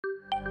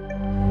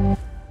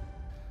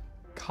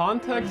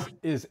Context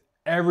is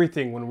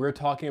everything when we're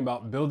talking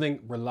about building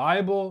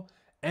reliable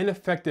and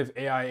effective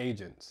AI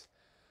agents.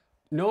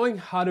 Knowing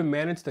how to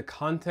manage the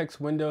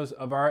context windows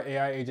of our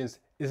AI agents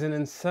is an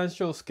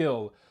essential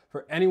skill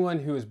for anyone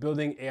who is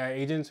building AI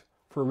agents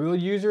for real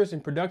users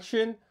in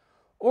production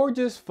or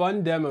just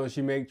fun demos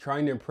you make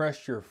trying to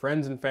impress your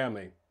friends and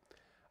family.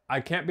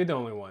 I can't be the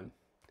only one.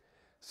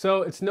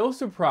 So it's no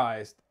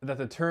surprise that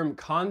the term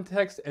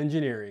context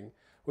engineering,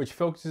 which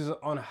focuses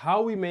on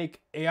how we make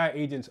AI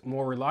agents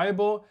more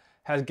reliable,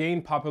 has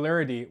gained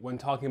popularity when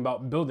talking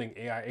about building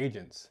AI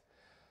agents.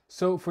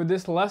 So for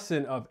this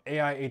lesson of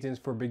AI agents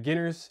for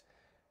beginners,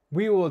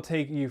 we will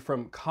take you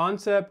from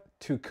concept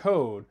to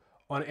code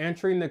on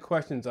answering the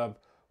questions of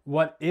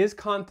what is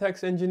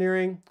context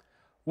engineering,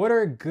 what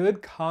are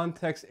good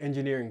context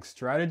engineering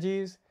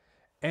strategies,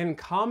 and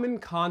common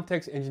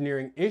context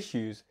engineering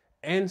issues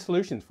and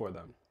solutions for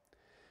them.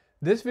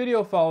 This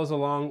video follows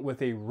along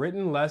with a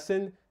written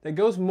lesson that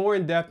goes more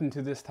in depth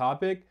into this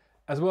topic,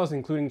 as well as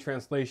including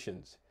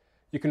translations.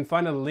 You can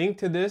find a link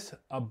to this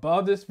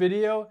above this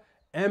video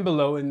and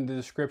below in the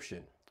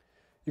description.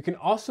 You can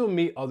also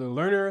meet other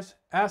learners,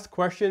 ask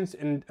questions,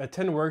 and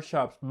attend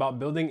workshops about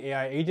building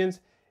AI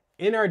agents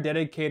in our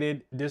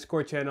dedicated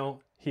Discord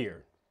channel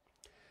here.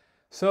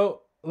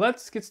 So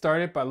let's get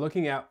started by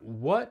looking at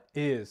what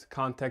is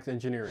context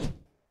engineering.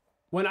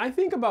 When I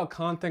think about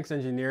context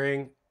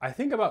engineering, I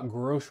think about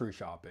grocery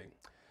shopping,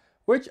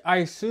 which I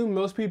assume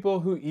most people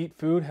who eat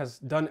food has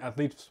done at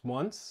least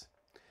once,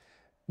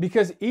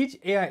 because each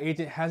AI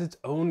agent has its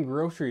own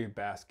grocery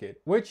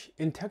basket, which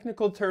in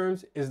technical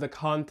terms is the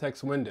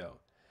context window.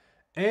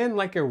 And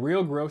like a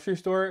real grocery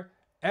store,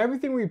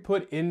 everything we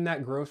put in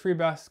that grocery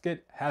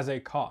basket has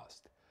a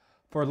cost.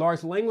 For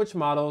large language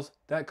models,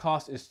 that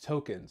cost is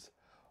tokens,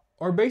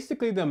 or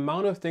basically the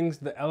amount of things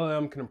the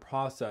LLM can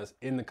process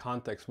in the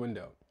context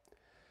window.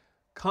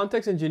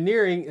 Context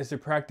engineering is the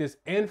practice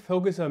and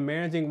focus on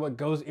managing what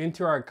goes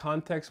into our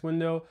context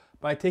window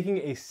by taking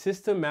a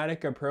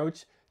systematic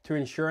approach to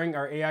ensuring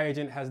our AI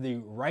agent has the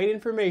right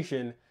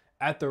information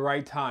at the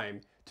right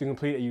time to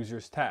complete a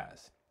user's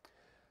task.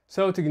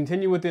 So to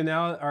continue with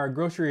our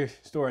grocery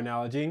store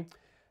analogy,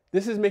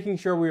 this is making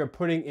sure we are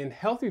putting in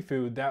healthy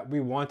food that we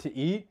want to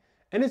eat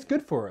and it's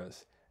good for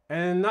us,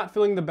 and not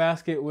filling the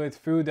basket with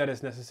food that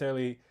is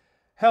necessarily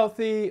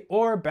healthy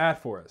or bad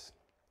for us.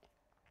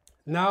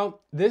 Now,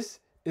 this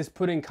is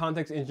putting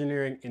context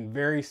engineering in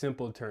very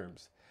simple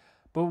terms.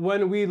 But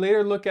when we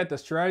later look at the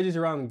strategies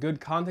around good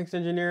context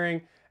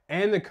engineering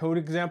and the code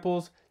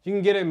examples, you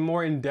can get a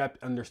more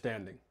in-depth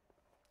understanding.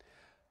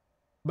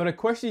 But a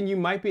question you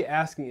might be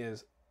asking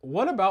is,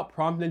 what about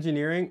prompt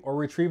engineering or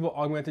retrieval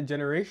augmented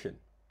generation?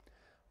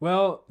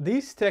 Well,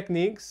 these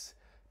techniques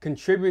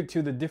contribute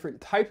to the different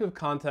types of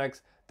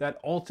context that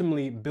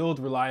ultimately build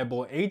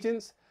reliable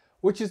agents,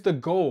 which is the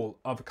goal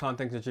of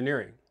context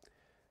engineering.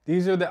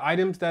 These are the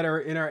items that are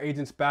in our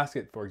agent's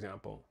basket, for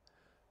example.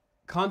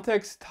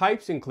 Context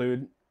types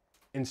include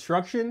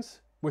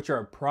instructions, which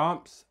are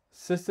prompts,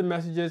 system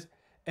messages,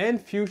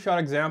 and few-shot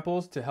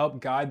examples to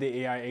help guide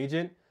the AI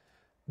agent.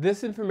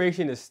 This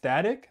information is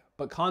static,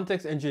 but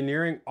context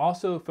engineering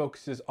also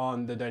focuses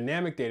on the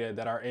dynamic data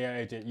that our AI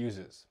agent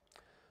uses.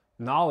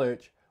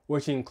 Knowledge,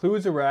 which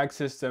includes a RAG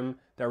system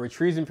that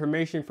retrieves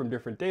information from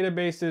different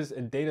databases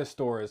and data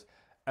stores,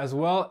 as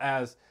well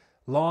as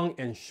long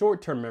and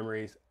short-term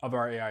memories of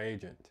our AI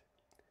agent.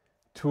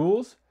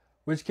 Tools,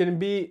 which can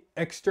be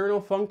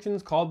external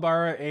functions called by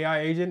our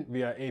AI agent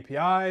via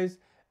APIs,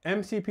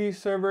 MCP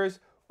servers,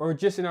 or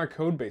just in our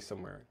code base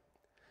somewhere.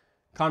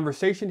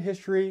 Conversation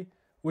history,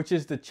 which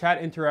is the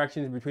chat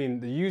interactions between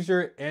the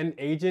user and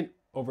agent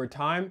over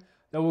time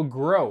that will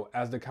grow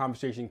as the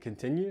conversation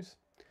continues.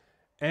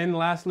 And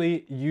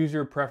lastly,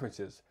 user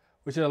preferences,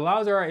 which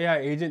allows our AI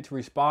agent to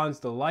respond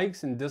to the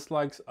likes and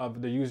dislikes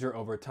of the user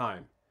over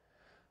time.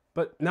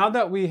 But now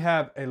that we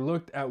have a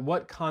look at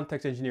what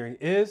context engineering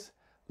is,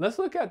 let's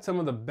look at some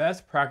of the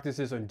best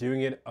practices on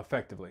doing it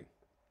effectively.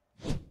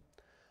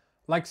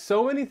 Like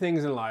so many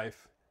things in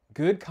life,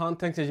 good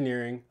context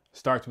engineering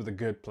starts with a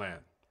good plan.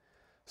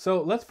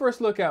 So let's first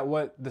look at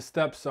what the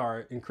steps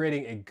are in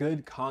creating a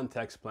good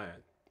context plan.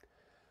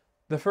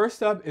 The first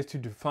step is to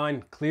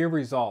define clear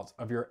results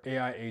of your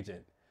AI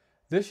agent.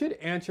 This should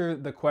answer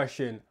the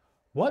question,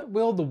 what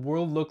will the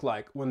world look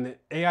like when the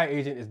AI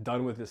agent is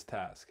done with this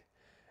task?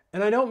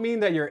 And I don't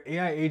mean that your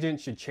AI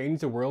agent should change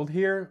the world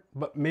here,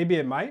 but maybe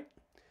it might.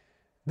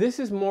 This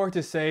is more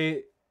to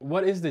say,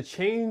 what is the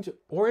change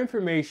or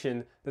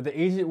information that the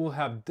agent will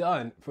have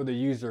done for the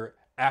user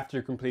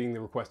after completing the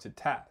requested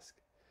task?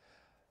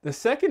 The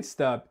second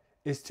step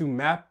is to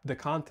map the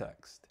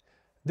context.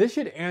 This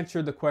should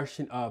answer the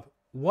question of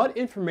what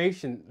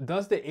information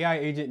does the AI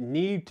agent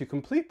need to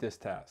complete this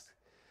task?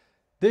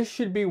 This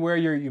should be where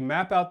you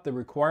map out the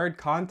required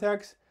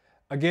context.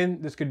 Again,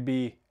 this could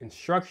be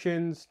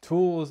instructions,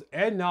 tools,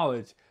 and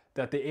knowledge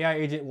that the AI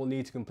agent will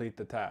need to complete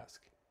the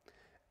task.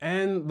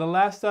 And the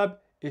last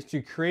step is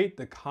to create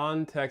the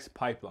context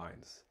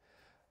pipelines.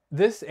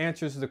 This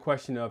answers the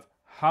question of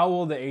how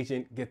will the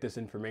agent get this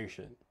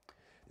information?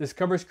 This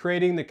covers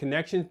creating the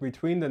connections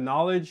between the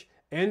knowledge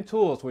and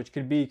tools, which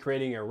could be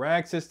creating a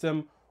RAG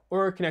system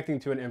or connecting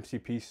to an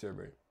MCP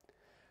server.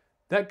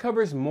 That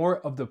covers more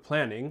of the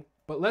planning,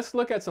 but let's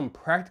look at some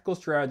practical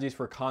strategies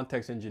for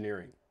context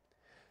engineering.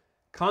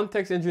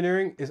 Context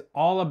engineering is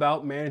all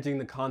about managing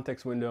the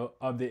context window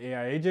of the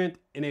AI agent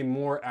in a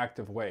more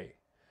active way.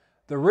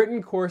 The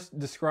written course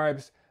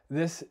describes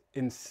this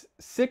in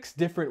 6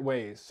 different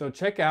ways, so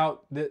check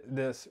out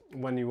this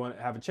when you want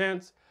to have a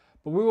chance,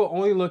 but we will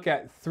only look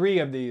at 3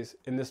 of these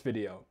in this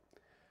video.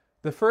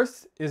 The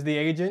first is the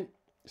agent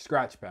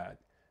Scratchpad.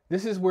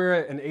 This is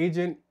where an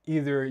agent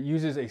either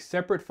uses a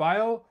separate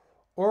file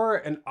or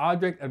an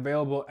object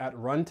available at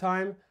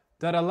runtime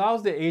that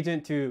allows the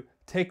agent to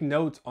take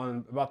notes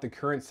about the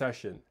current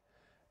session.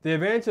 The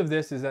advantage of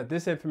this is that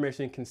this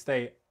information can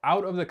stay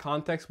out of the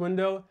context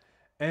window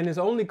and is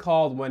only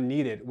called when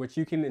needed, which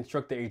you can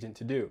instruct the agent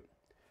to do.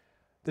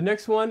 The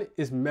next one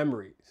is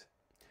memories.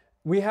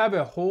 We have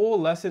a whole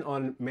lesson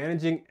on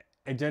managing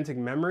agentic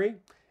memory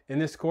in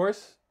this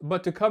course,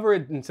 but to cover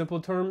it in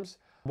simple terms,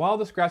 while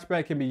the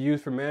Scratchpad can be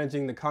used for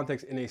managing the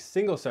context in a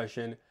single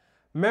session,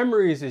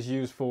 memories is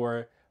used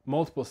for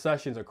multiple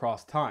sessions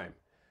across time.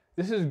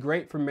 This is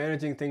great for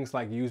managing things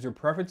like user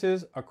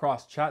preferences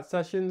across chat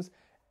sessions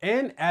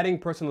and adding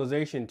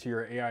personalization to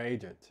your AI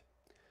agent.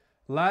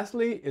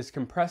 Lastly is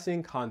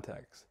compressing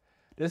context.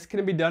 This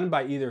can be done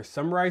by either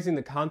summarizing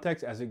the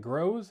context as it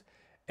grows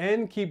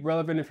and keep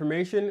relevant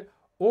information,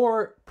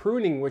 or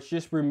pruning, which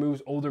just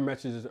removes older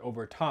messages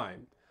over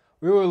time.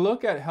 We will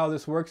look at how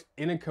this works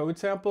in a code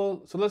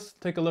sample, so let's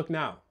take a look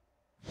now.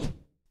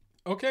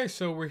 Okay,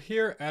 so we're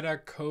here at a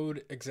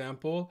code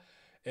example.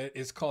 It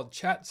is called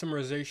chat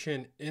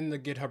summarization in the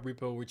GitHub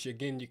repo, which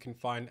again you can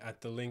find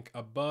at the link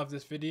above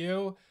this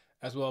video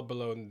as well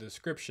below in the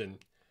description.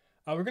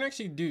 We're going to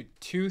actually do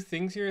 2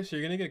 things here. So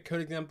you're going to get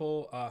code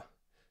example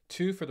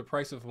 2 for the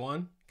price of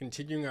 1,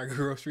 continuing our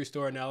grocery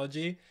store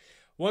analogy.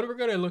 One, we're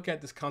going to look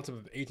at this concept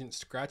of agent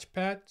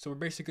Scratchpad. So we're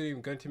basically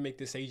going to make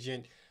this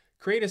agent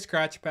create a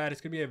Scratchpad. It's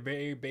going to be a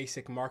very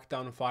basic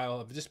markdown file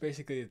of just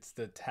basically it's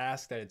the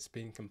task that it's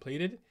being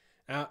completed.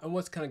 And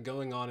what's kind of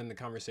going on in the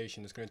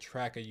conversation is going to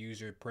track a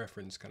user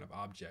preference kind of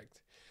object.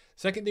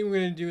 Second thing we're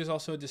going to do is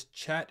also just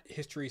chat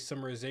history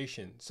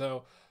summarization.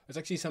 So it's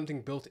actually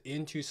something built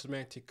into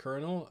semantic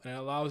kernel, and it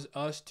allows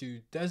us to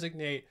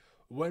designate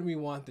when we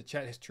want the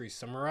chat history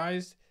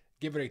summarized,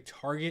 give it a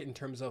target in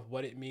terms of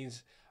what it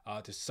means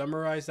to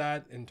summarize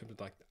that, in terms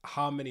of like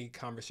how many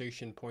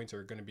conversation points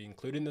are going to be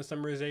included in the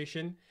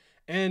summarization,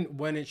 and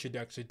when it should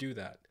actually do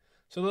that.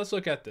 So let's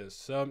look at this.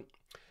 So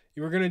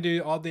we're going to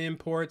do all the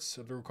imports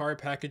of the required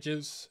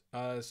packages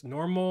as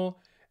normal,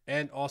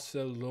 and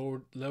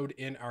also load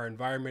in our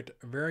environment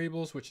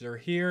variables, which are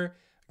here.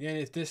 Again,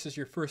 if this is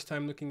your first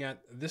time looking at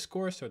this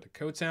course or the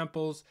code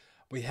samples,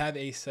 we have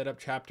a setup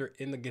chapter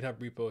in the GitHub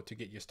repo to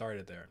get you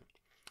started there.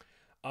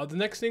 The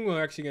next thing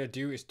we're actually going to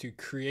do is to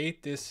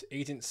create this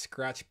agent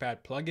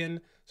Scratchpad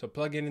plugin. So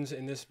plugins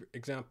in this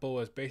example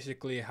is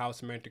basically how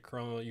semantic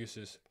kernel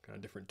uses kind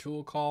of different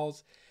tool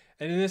calls.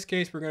 And in this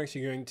case, we're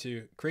actually going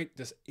to create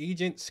this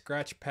agent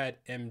Scratchpad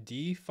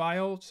MD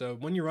file. So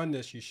when you run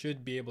this, you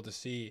should be able to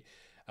see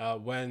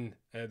when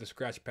the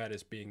Scratchpad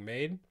is being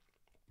made.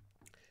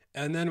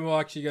 And then we're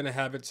actually going to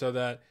have it so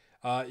that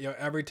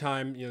every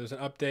time there's an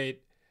update,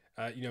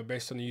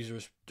 based on the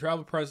user's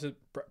travel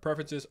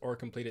preferences or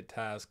completed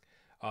task,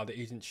 the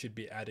agent should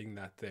be adding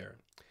that there.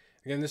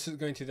 Again, this is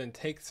going to then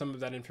take some of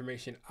that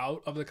information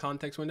out of the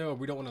context window.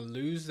 We don't want to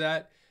lose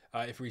that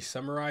if we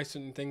summarize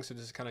certain things. So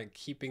this is kind of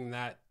keeping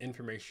that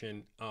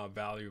information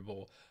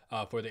valuable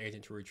for the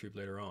agent to retrieve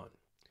later on.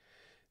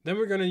 Then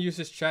we're going to use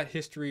this chat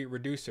history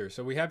reducer.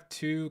 So we have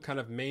 2 kind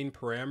of main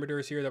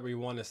parameters here that we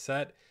want to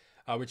set,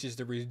 which is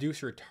the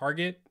reducer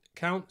target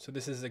count. So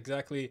this is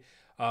exactly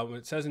what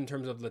it says in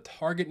terms of the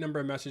target number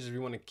of messages we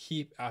want to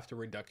keep after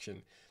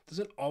reduction.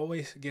 Doesn't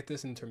always get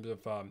this in terms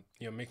of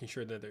making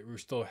sure that we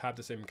still have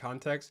the same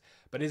context,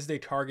 but is the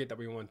target that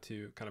we want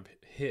to kind of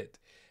hit.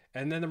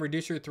 And then the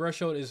reducer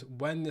threshold is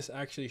when this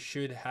actually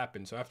should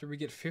happen. So after we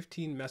get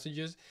 15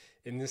 messages,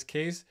 in this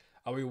case,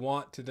 we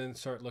want to then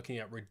start looking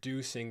at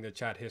reducing the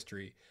chat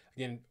history.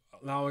 Again,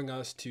 allowing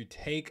us to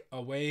take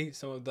away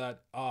some of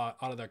that out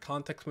of the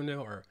context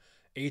window or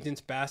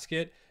agent's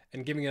basket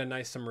and giving it a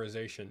nice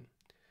summarization.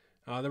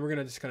 Then we're going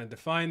to just kind of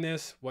define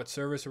this, what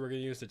service we're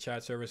going to use, the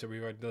chat service that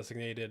we've already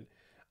designated.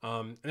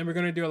 And then we're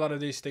going to do a lot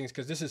of these things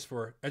because this is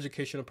for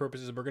educational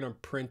purposes. We're going to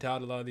print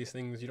out a lot of these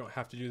things. You don't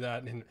have to do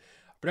that in a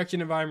production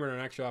environment or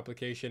an actual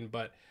application,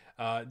 but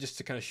just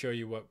to kind of show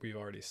you what we've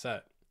already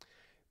set.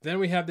 Then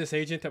we have this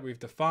agent that we've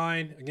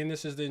defined. Again,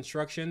 this is the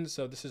instructions.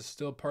 So this is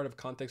still part of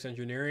context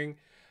engineering,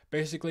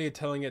 basically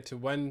telling it to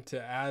when to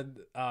add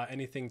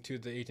anything to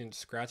the agent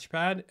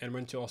Scratchpad and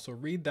when to also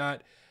read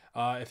that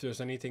if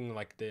there's anything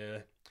like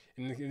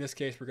in this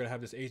case, we're going to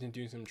have this agent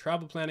doing some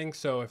travel planning.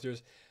 So if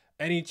there's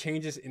any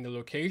changes in the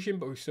location,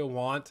 but we still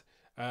want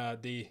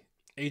the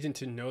agent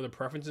to know the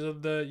preferences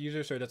of the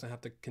user so it doesn't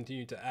have to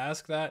continue to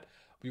ask that,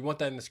 we want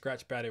that in the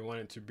Scratchpad and want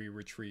it to be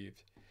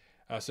retrieved.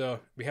 So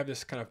we have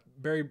this kind of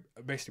very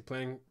basic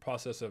planning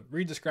process of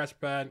read the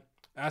Scratchpad,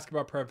 ask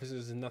about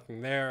preferences and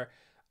nothing there,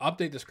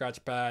 update the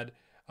Scratchpad,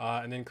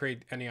 and then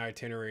create any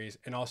itineraries,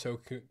 and also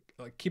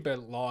keep a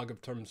log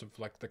of terms of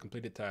like the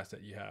completed tasks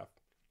that you have.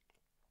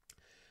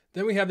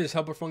 Then we have these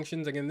helper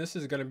functions. Again, this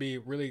is going to be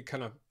really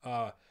kind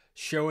of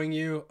showing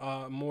you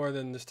more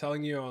than just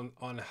telling you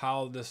on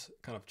how this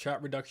kind of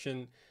chat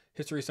reduction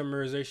history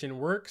summarization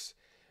works.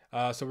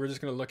 So we're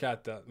just going to look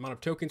at the amount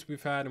of tokens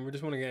we've had, and we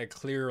just want to get a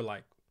clear,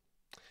 like,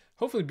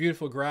 hopefully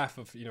beautiful graph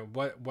of, you know,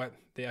 what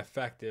the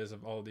effect is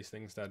of all of these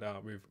things that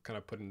we've kind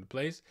of put into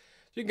place.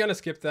 So you can kind of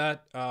skip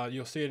that.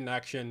 You'll see it in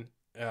action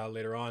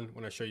later on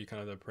when I show you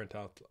kind of the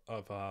printout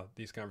of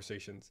these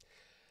conversations.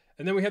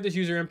 And then we have this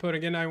user input.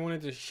 Again, I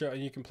wanted to show,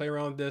 you can play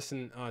around with this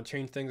and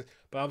change things,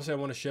 but obviously I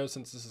want to show,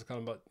 since this is kind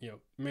of about, you know,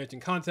 managing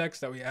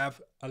context, that we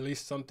have at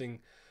least something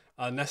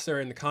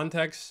necessary in the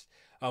context.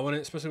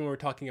 Especially when we're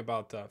talking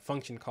about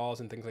function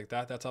calls and things like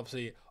that, that's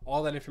obviously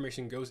all that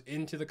information goes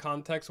into the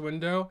context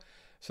window.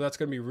 So that's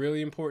going to be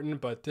really important,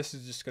 but this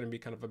is just going to be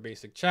kind of a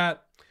basic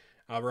chat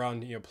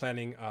around, you know,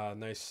 planning a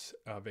nice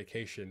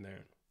vacation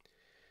there.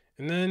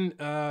 And then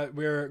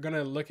we're going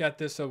to look at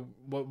this. So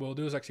what we'll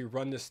do is actually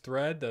run this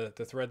thread,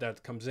 the thread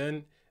that comes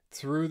in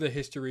through the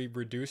history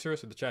reducer.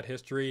 So the chat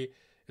history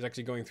is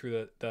actually going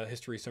through the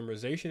history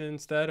summarization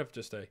instead of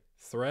just a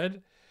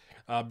thread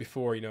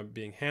before, you know,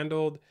 being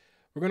handled.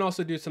 We're going to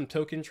also do some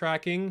token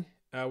tracking,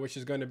 which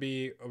is going to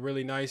be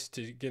really nice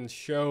to, again,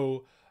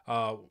 show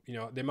you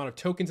know, the amount of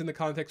tokens in the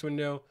context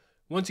window.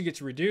 Once it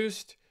gets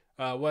reduced,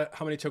 how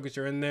many tokens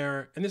are in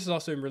there. And this is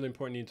also really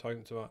important in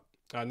talking about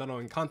not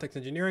only context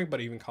engineering,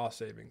 but even cost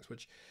savings,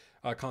 which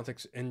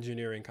context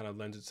engineering kind of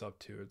lends itself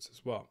to it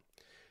as well.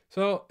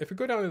 So if we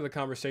go down to the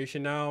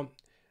conversation now,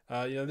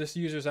 you know, this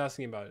user is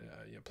asking about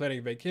you know, planning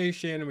a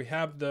vacation. We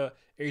have the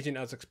agent,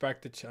 as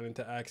expected, trying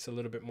to ask a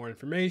little bit more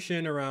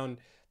information around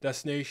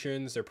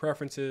destinations, their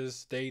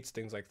preferences, dates,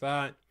 things like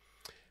that.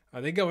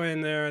 They go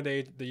in there,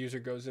 the user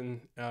goes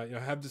in, you know,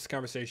 have this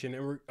conversation,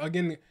 and we're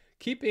again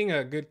keeping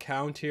a good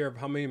count here of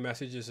how many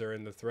messages are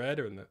in the thread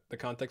or in the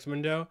context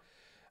window.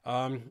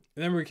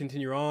 Then we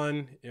continue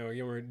on. You know,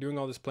 again, we're doing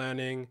all this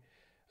planning.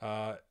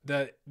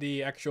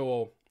 The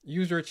actual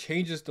user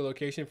changes the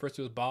location. First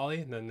it was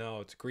Bali, and then now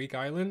it's Greek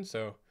island.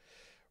 So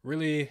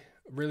really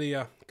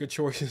good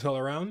choices all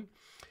around.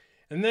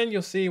 And then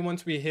you'll see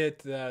once we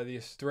hit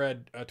this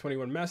thread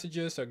 21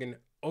 messages, so again,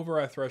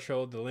 over our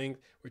threshold, the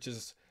length, which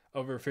is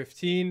over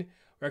 15,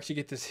 we actually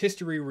get this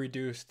history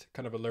reduced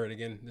kind of alert.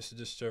 Again, this is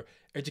just for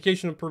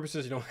educational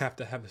purposes. You don't have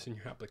to have this in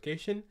your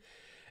application.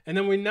 And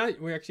then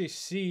we actually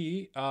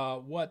see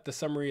what the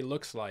summary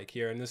looks like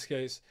here. In this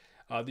case,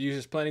 the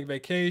user's planning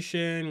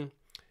vacation.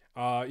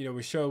 You know,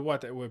 we show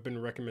what would have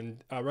been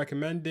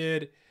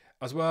recommended,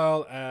 as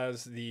well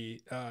as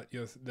the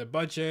you know, the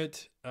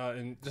budget,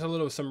 and just a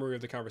little summary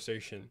of the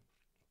conversation,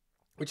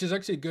 which is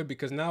actually good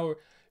because now we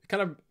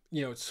kind of,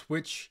 you know,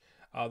 switch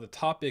the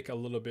topic a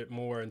little bit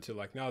more into,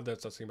 like, now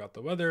that's talking about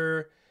the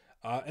weather,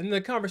 and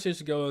the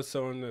conversation goes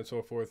so on and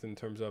so forth in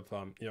terms of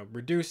you know,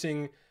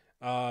 reducing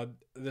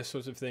this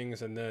sorts of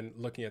things, and then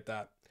looking at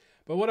that.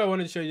 But what I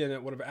wanted to show you,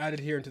 and what I've added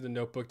here into the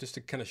notebook, just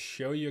to kind of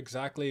show you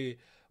exactly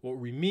what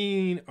we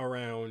mean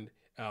around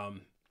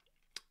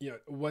you know,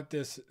 what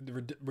this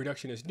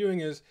reduction is doing,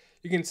 is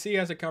you can see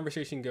as the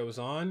conversation goes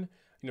on,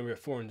 you know, we have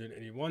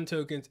 481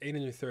 tokens,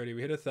 830,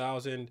 we hit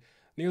 1,000,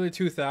 nearly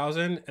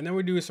 2,000, and then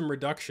we do some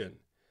reduction.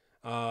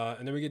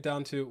 And then we get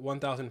down to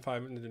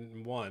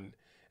 1,501.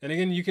 And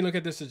again, you can look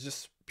at this as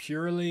just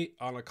purely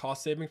on a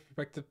cost savings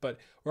perspective, but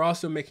we're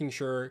also making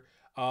sure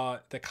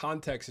the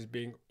context is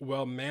being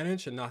well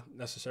managed and not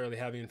necessarily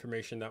having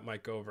information that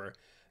might go over.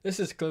 This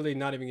is clearly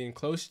not even getting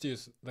close to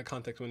the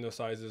context window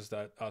sizes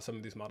that some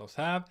of these models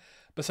have,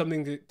 but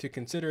something to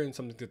consider and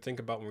something to think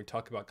about when we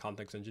talk about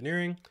context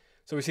engineering.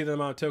 So we see the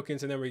amount of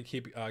tokens, and then we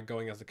keep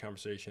going as the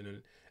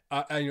conversation.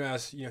 And you know,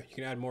 as you know, you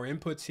can add more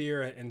inputs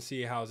here and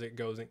see how's it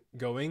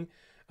going,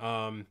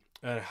 and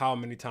how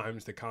many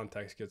times the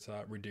context gets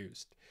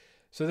reduced.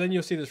 So then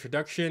you'll see this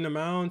reduction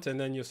amount, and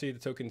then you'll see the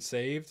token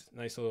saved.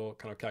 Nice little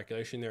kind of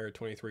calculation there,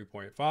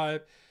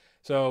 23.5.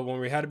 So when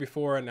we had it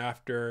before and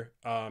after,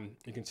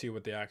 you can see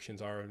what the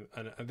actions are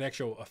and the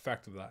actual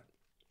effect of that.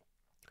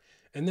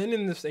 And then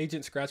in this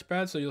agent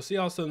Scratchpad, so you'll see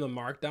also in the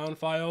markdown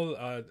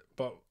file,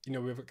 but you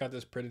know, we've got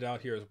this printed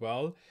out here as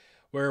well,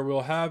 where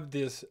we'll have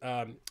this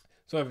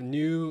sort of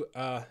new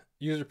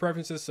user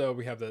preferences. So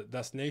we have the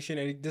destination,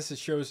 and this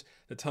shows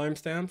the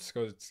timestamps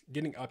because it's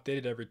getting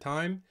updated every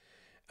time.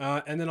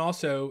 And then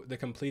also the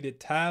completed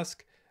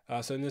task.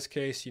 So in this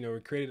case, you know,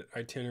 we created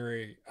an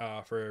itinerary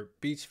for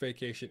beach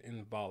vacation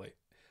in Bali.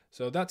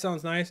 So that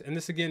sounds nice. And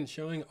this again,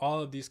 showing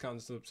all of these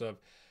concepts of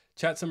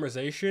chat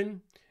summarization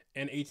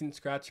and agent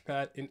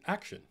Scratchpad in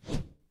action.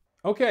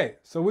 Okay,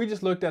 so we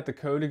just looked at the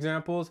code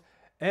examples,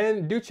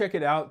 and do check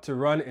it out to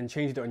run and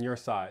change it on your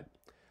side.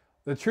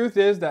 The truth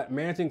is that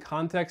managing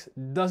context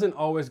doesn't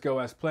always go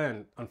as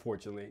planned,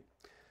 unfortunately.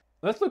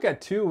 Let's look at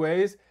 2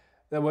 ways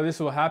that this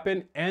will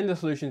happen and the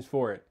solutions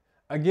for it.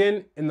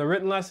 Again, in the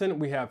written lesson,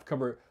 we have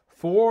covered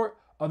 4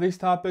 of these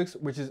topics,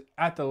 which is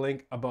at the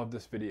link above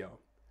this video.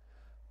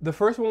 The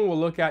first one we'll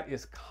look at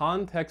is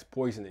context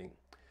poisoning.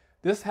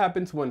 This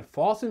happens when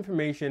false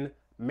information,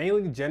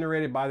 mainly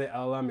generated by the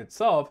LLM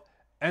itself,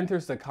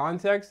 enters the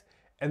context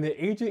and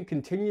the agent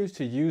continues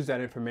to use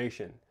that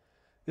information.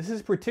 This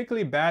is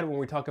particularly bad when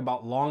we talk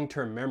about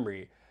long-term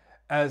memory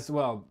as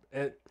well.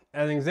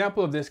 An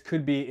example of this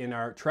could be in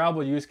our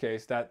travel use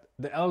case that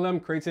the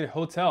LLM creates a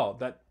hotel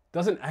that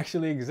doesn't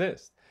actually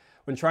exist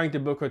when trying to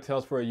book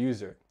hotels for a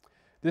user.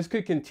 This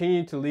could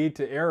continue to lead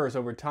to errors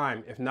over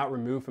time if not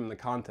removed from the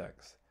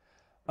context.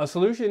 A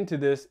solution to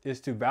this is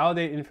to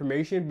validate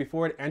information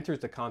before it enters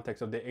the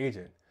context of the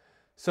agent.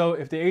 So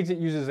if the agent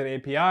uses an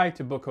API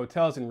to book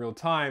hotels in real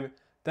time,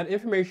 that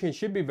information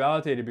should be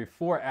validated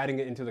before adding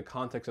it into the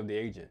context of the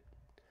agent.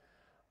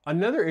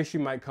 Another issue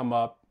might come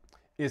up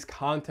is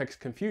context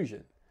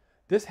confusion.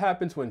 This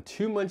happens when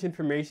too much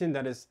information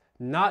that is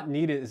not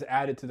needed is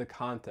added to the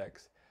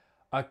context.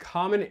 A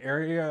common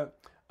area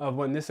of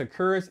when this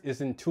occurs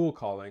is in tool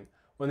calling,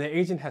 when the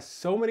agent has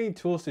so many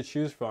tools to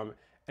choose from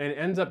and it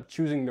ends up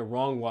choosing the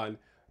wrong one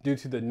due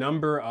to the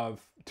number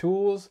of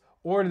tools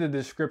or the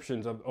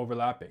descriptions of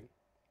overlapping.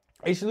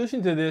 A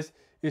solution to this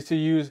is to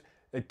use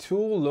a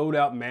tool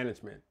loadout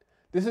management.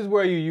 This is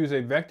where you use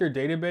a vector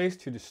database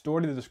to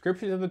store the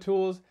descriptions of the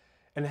tools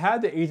and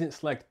have the agent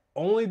select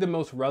only the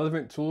most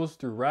relevant tools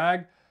through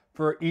RAG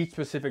for each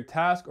specific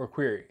task or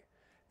query.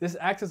 This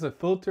acts as a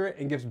filter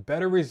and gives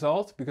better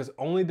results because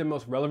only the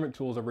most relevant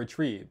tools are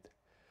retrieved.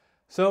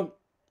 So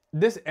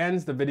this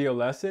ends the video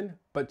lesson,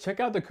 but check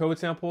out the code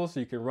samples so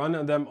you can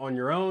run them on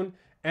your own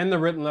and the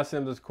written lesson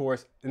of this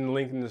course in the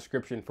link in the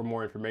description for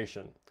more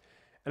information.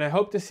 And I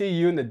hope to see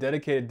you in the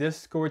dedicated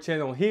Discord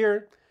channel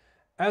here,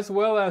 as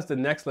well as the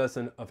next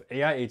lesson of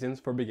AI agents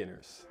for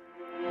beginners.